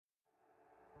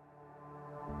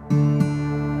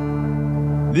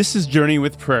This is Journey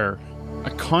with Prayer, a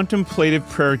contemplative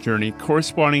prayer journey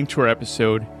corresponding to our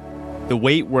episode, The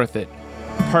Wait Worth It,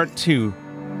 Part 2,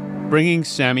 Bringing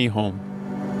Sammy Home.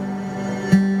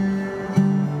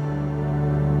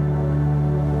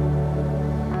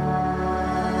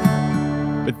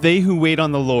 But they who wait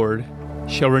on the Lord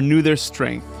shall renew their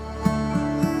strength.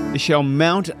 They shall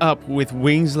mount up with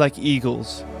wings like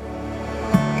eagles.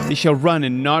 They shall run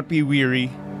and not be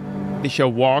weary. They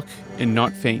shall walk and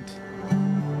not faint.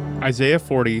 Isaiah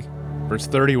 40, verse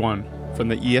 31, from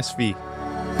the ESV.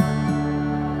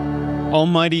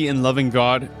 Almighty and loving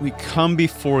God, we come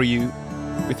before you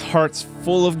with hearts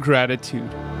full of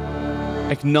gratitude,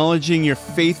 acknowledging your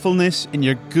faithfulness and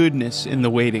your goodness in the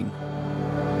waiting.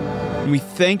 And we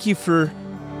thank you for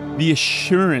the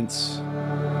assurance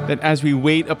that as we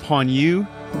wait upon you,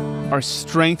 our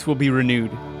strength will be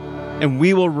renewed, and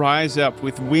we will rise up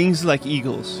with wings like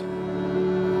eagles.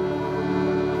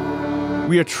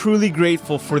 We are truly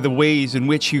grateful for the ways in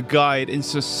which you guide and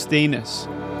sustain us,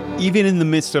 even in the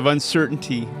midst of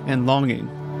uncertainty and longing.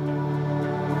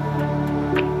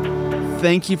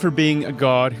 Thank you for being a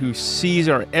God who sees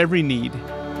our every need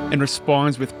and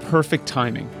responds with perfect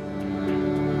timing.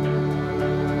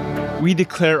 We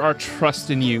declare our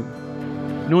trust in you,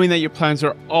 knowing that your plans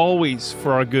are always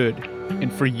for our good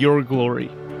and for your glory.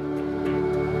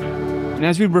 And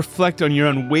as we reflect on your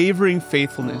unwavering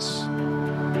faithfulness,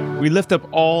 we lift up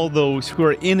all those who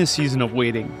are in a season of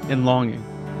waiting and longing.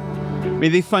 May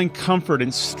they find comfort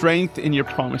and strength in your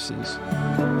promises,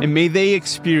 and may they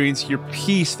experience your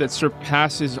peace that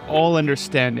surpasses all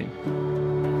understanding.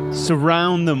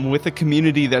 Surround them with a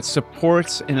community that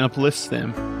supports and uplifts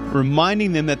them,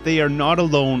 reminding them that they are not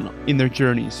alone in their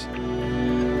journeys.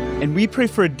 And we pray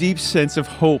for a deep sense of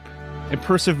hope and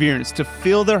perseverance to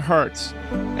fill their hearts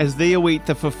as they await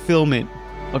the fulfillment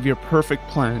of your perfect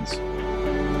plans.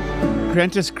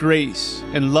 Grant us grace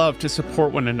and love to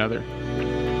support one another,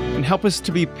 and help us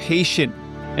to be patient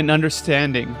and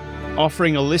understanding,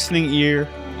 offering a listening ear,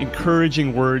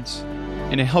 encouraging words,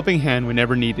 and a helping hand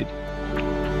whenever needed.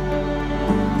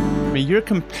 May your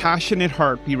compassionate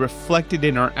heart be reflected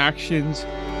in our actions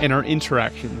and our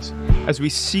interactions as we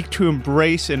seek to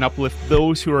embrace and uplift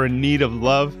those who are in need of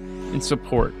love and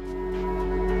support.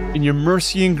 In your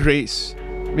mercy and grace,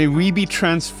 may we be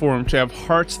transformed to have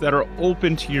hearts that are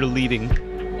open to your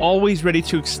leading, always ready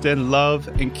to extend love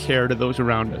and care to those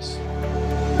around us.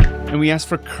 And we ask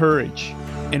for courage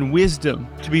and wisdom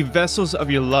to be vessels of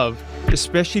your love,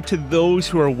 especially to those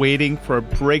who are waiting for a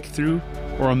breakthrough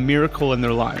or a miracle in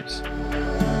their lives.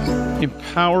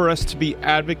 Empower us to be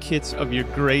advocates of your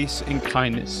grace and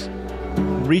kindness,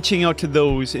 reaching out to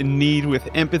those in need with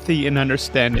empathy and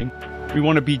understanding. We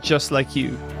want to be just like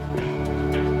you.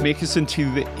 Make us into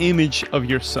the image of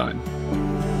your Son.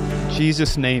 In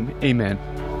Jesus' name, amen.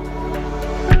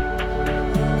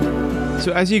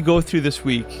 So as you go through this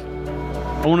week,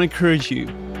 I want to encourage you,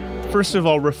 first of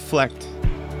all, reflect.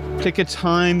 Take a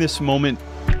time this moment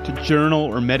to journal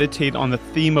or meditate on the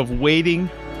theme of waiting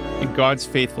and God's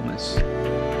faithfulness.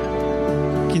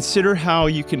 Consider how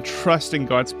you can trust in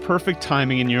God's perfect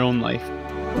timing in your own life,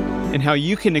 and how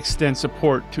you can extend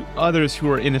support to others who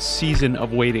are in a season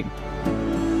of waiting.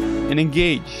 And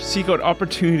engage, seek out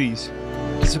opportunities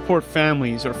to support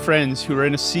families or friends who are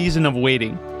in a season of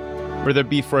waiting, whether it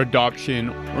be for adoption,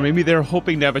 or maybe they're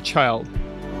hoping to have a child.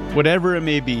 Whatever it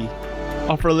may be,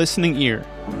 offer a listening ear,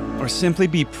 or simply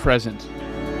be present.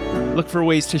 Look for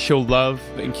ways to show love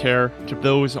and care to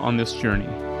those on this journey.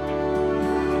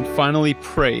 And finally,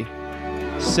 pray.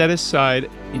 Set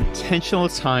aside intentional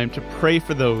time to pray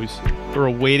for those who are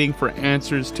waiting for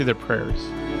answers to their prayers.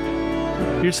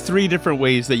 Here's 3 different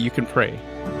ways that you can pray.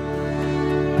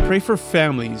 Pray for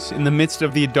families in the midst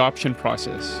of the adoption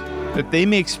process, that they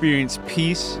may experience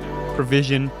peace,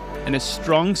 provision, and a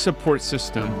strong support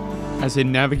system as they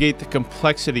navigate the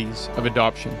complexities of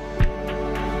adoption.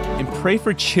 And pray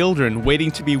for children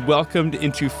waiting to be welcomed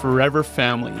into forever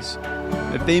families,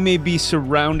 that they may be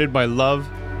surrounded by love,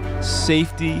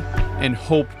 safety, and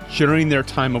hope during their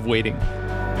time of waiting.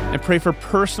 And pray for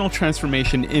personal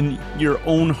transformation in your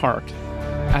own heart,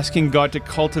 asking God to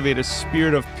cultivate a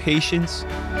spirit of patience,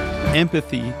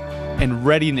 empathy, and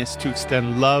readiness to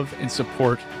extend love and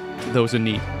support to those in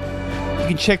need. You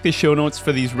can check the show notes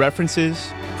for these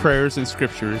references, prayers, and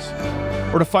scriptures.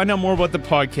 Or to find out more about the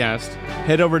podcast,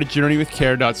 head over to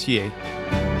journeywithcare.ca.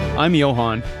 I'm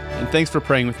Johan, and thanks for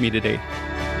praying with me today.